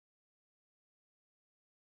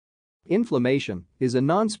Inflammation is a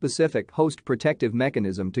non-specific host protective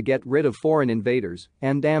mechanism to get rid of foreign invaders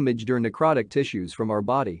and damaged or necrotic tissues from our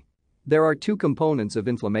body. There are two components of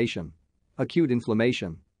inflammation: acute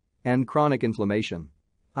inflammation and chronic inflammation.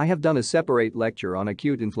 I have done a separate lecture on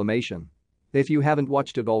acute inflammation. If you haven't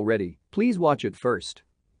watched it already, please watch it first,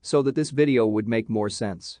 so that this video would make more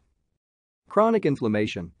sense. Chronic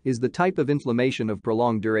inflammation is the type of inflammation of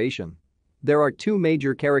prolonged duration. There are two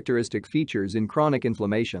major characteristic features in chronic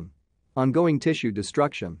inflammation: ongoing tissue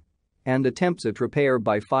destruction and attempts at repair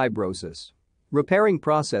by fibrosis. Repairing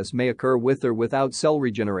process may occur with or without cell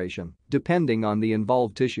regeneration, depending on the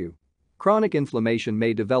involved tissue. Chronic inflammation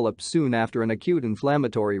may develop soon after an acute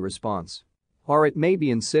inflammatory response, or it may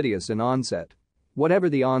be insidious in onset. Whatever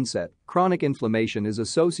the onset, chronic inflammation is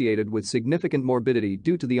associated with significant morbidity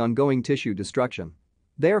due to the ongoing tissue destruction.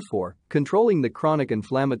 Therefore, controlling the chronic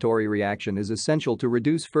inflammatory reaction is essential to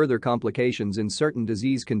reduce further complications in certain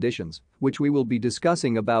disease conditions, which we will be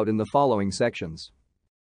discussing about in the following sections.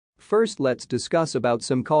 First, let's discuss about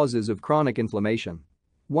some causes of chronic inflammation.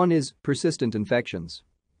 One is persistent infections.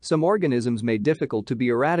 Some organisms may be difficult to be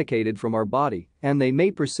eradicated from our body, and they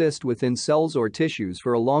may persist within cells or tissues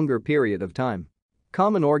for a longer period of time.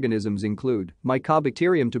 Common organisms include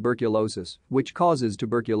Mycobacterium tuberculosis, which causes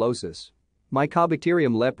tuberculosis;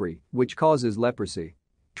 Mycobacterium leprae, which causes leprosy;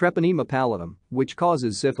 Treponema pallidum, which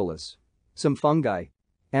causes syphilis; some fungi,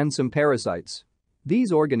 and some parasites.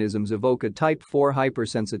 These organisms evoke a type 4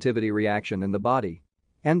 hypersensitivity reaction in the body,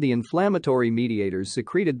 and the inflammatory mediators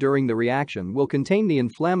secreted during the reaction will contain the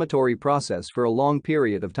inflammatory process for a long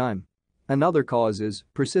period of time. Another cause is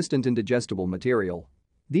persistent indigestible material.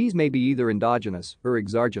 These may be either endogenous or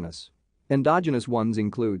exogenous. Endogenous ones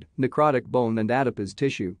include necrotic bone and adipose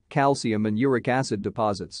tissue, calcium and uric acid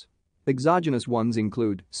deposits. Exogenous ones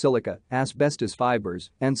include silica, asbestos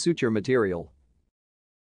fibers, and suture material.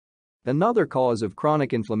 Another cause of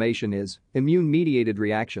chronic inflammation is immune-mediated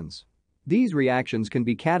reactions. These reactions can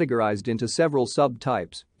be categorized into several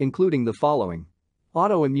subtypes, including the following: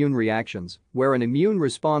 autoimmune reactions, where an immune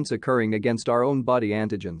response occurring against our own body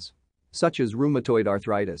antigens, such as rheumatoid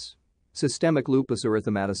arthritis, systemic lupus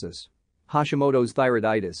erythematosus, Hashimoto's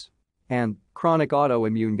thyroiditis, and chronic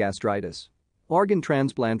autoimmune gastritis. Organ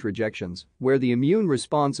transplant rejections, where the immune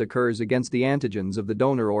response occurs against the antigens of the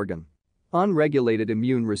donor organ. Unregulated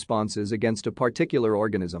immune responses against a particular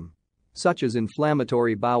organism, such as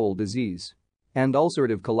inflammatory bowel disease and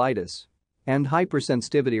ulcerative colitis. And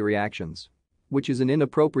hypersensitivity reactions, which is an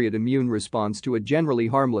inappropriate immune response to a generally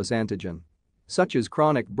harmless antigen, such as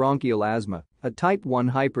chronic bronchial asthma, a type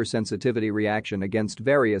 1 hypersensitivity reaction against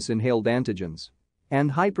various inhaled antigens,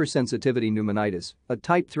 and hypersensitivity pneumonitis, a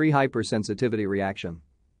type 3 hypersensitivity reaction.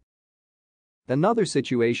 Another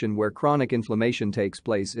situation where chronic inflammation takes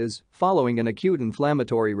place is following an acute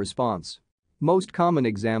inflammatory response. Most common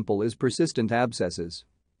example is persistent abscesses.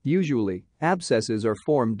 Usually, abscesses are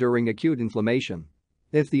formed during acute inflammation.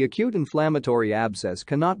 If the acute inflammatory abscess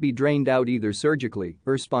cannot be drained out either surgically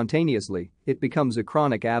or spontaneously, it becomes a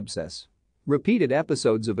chronic abscess. Repeated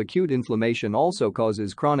episodes of acute inflammation also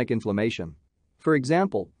causes chronic inflammation. For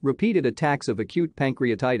example, repeated attacks of acute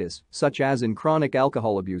pancreatitis, such as in chronic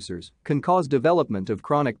alcohol abusers, can cause development of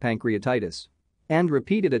chronic pancreatitis. And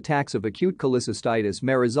repeated attacks of acute cholecystitis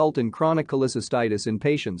may result in chronic cholecystitis in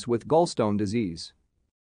patients with gallstone disease.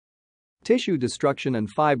 Tissue destruction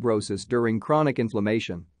and fibrosis during chronic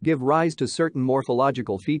inflammation give rise to certain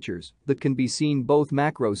morphological features that can be seen both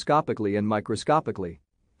macroscopically and microscopically.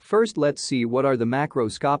 First, let's see what are the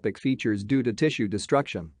macroscopic features due to tissue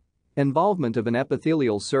destruction. Involvement of an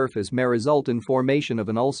epithelial surface may result in formation of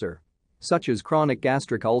an ulcer, such as chronic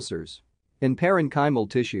gastric ulcers. In parenchymal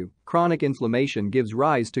tissue, chronic inflammation gives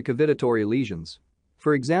rise to cavitatory lesions.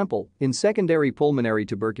 For example, in secondary pulmonary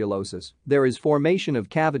tuberculosis, there is formation of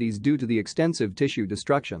cavities due to the extensive tissue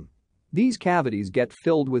destruction. These cavities get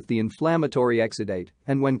filled with the inflammatory exudate,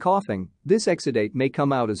 and when coughing, this exudate may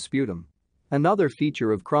come out as sputum. Another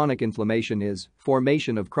feature of chronic inflammation is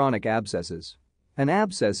formation of chronic abscesses. An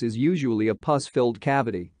abscess is usually a pus-filled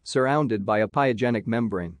cavity surrounded by a pyogenic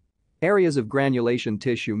membrane. Areas of granulation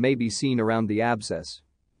tissue may be seen around the abscess.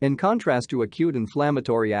 In contrast to acute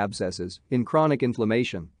inflammatory abscesses, in chronic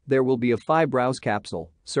inflammation, there will be a fibrous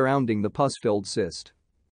capsule surrounding the pus-filled cyst.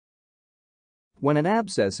 When an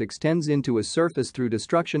abscess extends into a surface through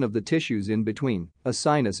destruction of the tissues in between, a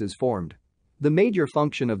sinus is formed. The major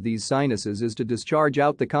function of these sinuses is to discharge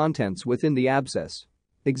out the contents within the abscess.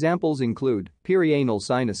 Examples include perianal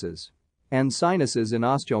sinuses and sinuses in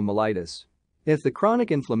osteomyelitis. If the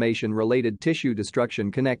chronic inflammation-related tissue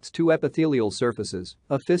destruction connects two epithelial surfaces,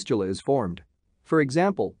 a fistula is formed. For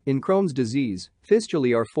example, in Crohn's disease,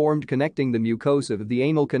 fistulae are formed connecting the mucosa of the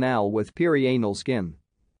anal canal with perianal skin.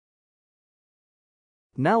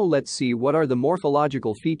 Now let's see what are the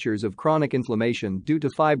morphological features of chronic inflammation due to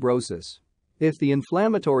fibrosis. If the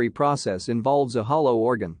inflammatory process involves a hollow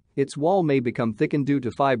organ, its wall may become thickened due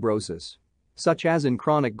to fibrosis, such as in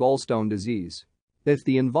chronic gallstone disease. If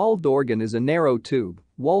the involved organ is a narrow tube,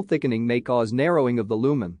 wall thickening may cause narrowing of the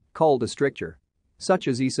lumen, called a stricture, such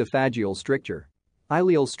as esophageal stricture,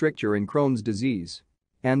 ileal stricture in Crohn's disease,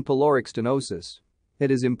 and pyloric stenosis. It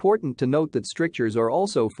is important to note that strictures are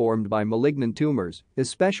also formed by malignant tumors,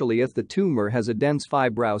 especially if the tumor has a dense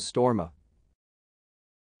fibrous stroma.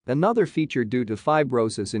 Another feature due to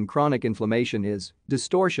fibrosis in chronic inflammation is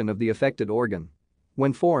distortion of the affected organ.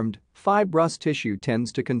 When formed, fibrous tissue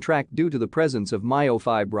tends to contract due to the presence of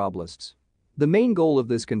myofibroblasts. The main goal of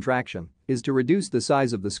this contraction is to reduce the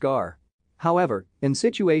size of the scar. However, in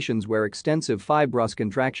situations where extensive fibrous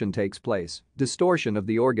contraction takes place, distortion of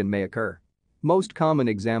the organ may occur. Most common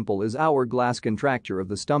example is hourglass contracture of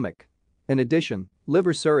the stomach. In addition,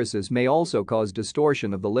 liver cirrhosis may also cause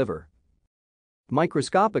distortion of the liver.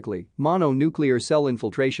 Microscopically, mononuclear cell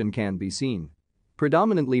infiltration can be seen,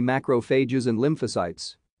 predominantly macrophages and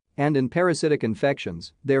lymphocytes. And in parasitic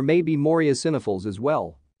infections, there may be more eosinophils as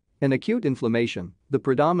well. In acute inflammation, the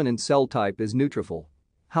predominant cell type is neutrophil.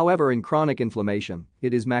 However, in chronic inflammation,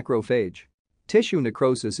 it is macrophage. Tissue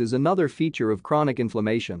necrosis is another feature of chronic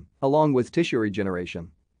inflammation, along with tissue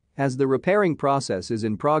regeneration. As the repairing process is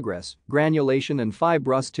in progress, granulation and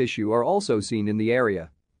fibrous tissue are also seen in the area.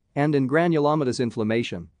 And in granulomatous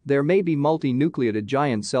inflammation, there may be multinucleated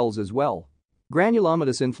giant cells as well.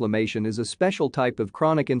 Granulomatous inflammation is a special type of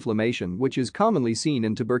chronic inflammation which is commonly seen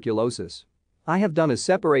in tuberculosis. I have done a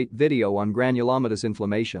separate video on granulomatous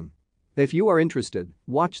inflammation. If you are interested,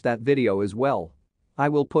 watch that video as well. I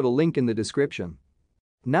will put a link in the description.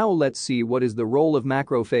 Now let's see what is the role of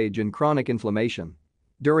macrophage in chronic inflammation.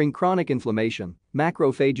 During chronic inflammation,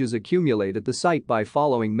 macrophages accumulate at the site by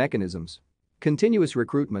following mechanisms. Continuous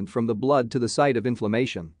recruitment from the blood to the site of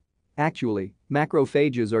inflammation. Actually,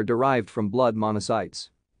 macrophages are derived from blood monocytes.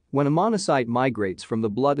 When a monocyte migrates from the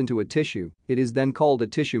blood into a tissue, it is then called a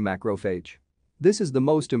tissue macrophage. This is the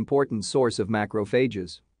most important source of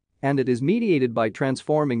macrophages. And it is mediated by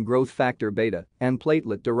transforming growth factor beta and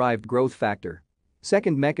platelet-derived growth factor.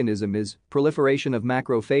 Second mechanism is proliferation of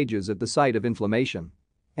macrophages at the site of inflammation.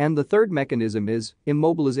 And the third mechanism is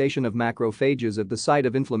immobilization of macrophages at the site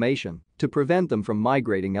of inflammation to prevent them from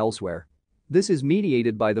migrating elsewhere. This is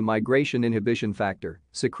mediated by the migration inhibition factor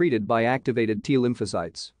secreted by activated T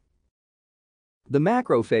lymphocytes. The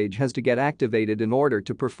macrophage has to get activated in order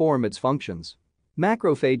to perform its functions.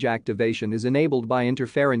 Macrophage activation is enabled by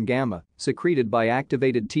interferon gamma, secreted by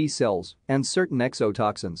activated T cells, and certain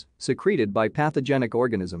exotoxins, secreted by pathogenic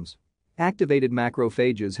organisms. Activated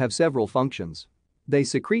macrophages have several functions. They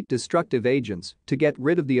secrete destructive agents to get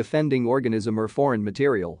rid of the offending organism or foreign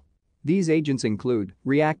material. These agents include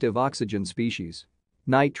reactive oxygen species,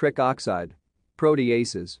 nitric oxide,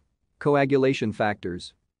 proteases, coagulation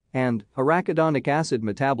factors, and arachidonic acid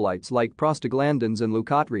metabolites like prostaglandins and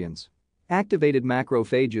leukotrienes. Activated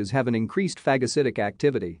macrophages have an increased phagocytic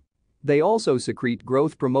activity. They also secrete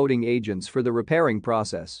growth-promoting agents for the repairing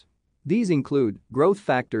process. These include growth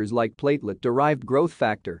factors like platelet-derived growth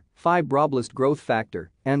factor, fibroblast growth factor,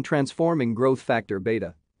 and transforming growth factor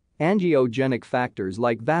beta. Angiogenic factors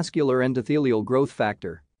like vascular endothelial growth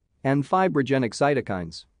factor and fibrogenic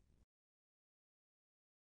cytokines.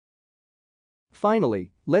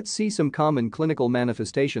 Finally, let's see some common clinical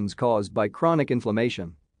manifestations caused by chronic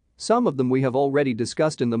inflammation. Some of them we have already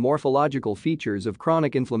discussed in the morphological features of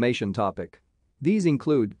chronic inflammation topic. These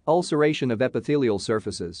include ulceration of epithelial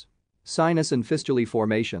surfaces, sinus and fistulae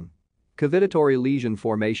formation, cavitatory lesion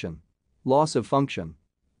formation, loss of function,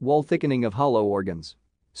 wall thickening of hollow organs,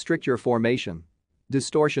 stricture formation,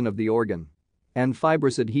 distortion of the organ, and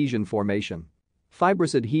fibrous adhesion formation.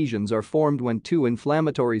 Fibrous adhesions are formed when two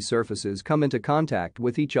inflammatory surfaces come into contact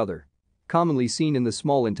with each other, commonly seen in the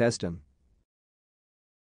small intestine.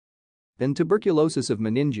 In tuberculosis of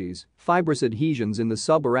meninges, fibrous adhesions in the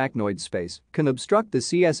subarachnoid space can obstruct the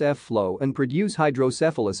CSF flow and produce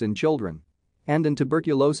hydrocephalus in children. And in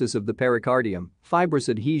tuberculosis of the pericardium, fibrous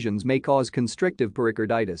adhesions may cause constrictive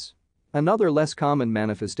pericarditis. Another less common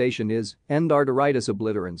manifestation is endarteritis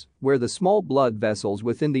obliterans, where the small blood vessels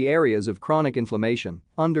within the areas of chronic inflammation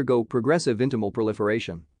undergo progressive intimal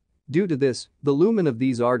proliferation. Due to this, the lumen of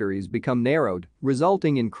these arteries become narrowed,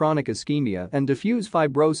 resulting in chronic ischemia and diffuse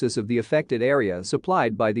fibrosis of the affected area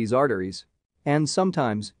supplied by these arteries. And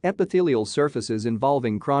sometimes, epithelial surfaces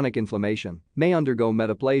involving chronic inflammation may undergo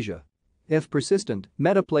metaplasia. If persistent,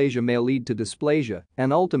 metaplasia may lead to dysplasia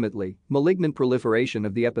and ultimately, malignant proliferation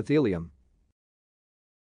of the epithelium.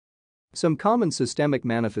 Some common systemic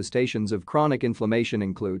manifestations of chronic inflammation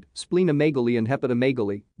include splenomegaly and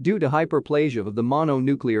hepatomegaly due to hyperplasia of the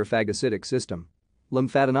mononuclear phagocytic system,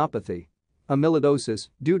 lymphadenopathy, amyloidosis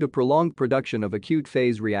due to prolonged production of acute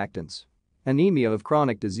phase reactants, anemia of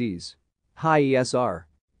chronic disease, high ESR,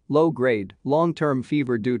 low-grade, long-term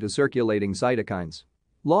fever due to circulating cytokines,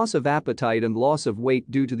 loss of appetite and loss of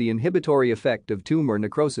weight due to the inhibitory effect of tumor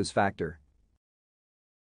necrosis factor.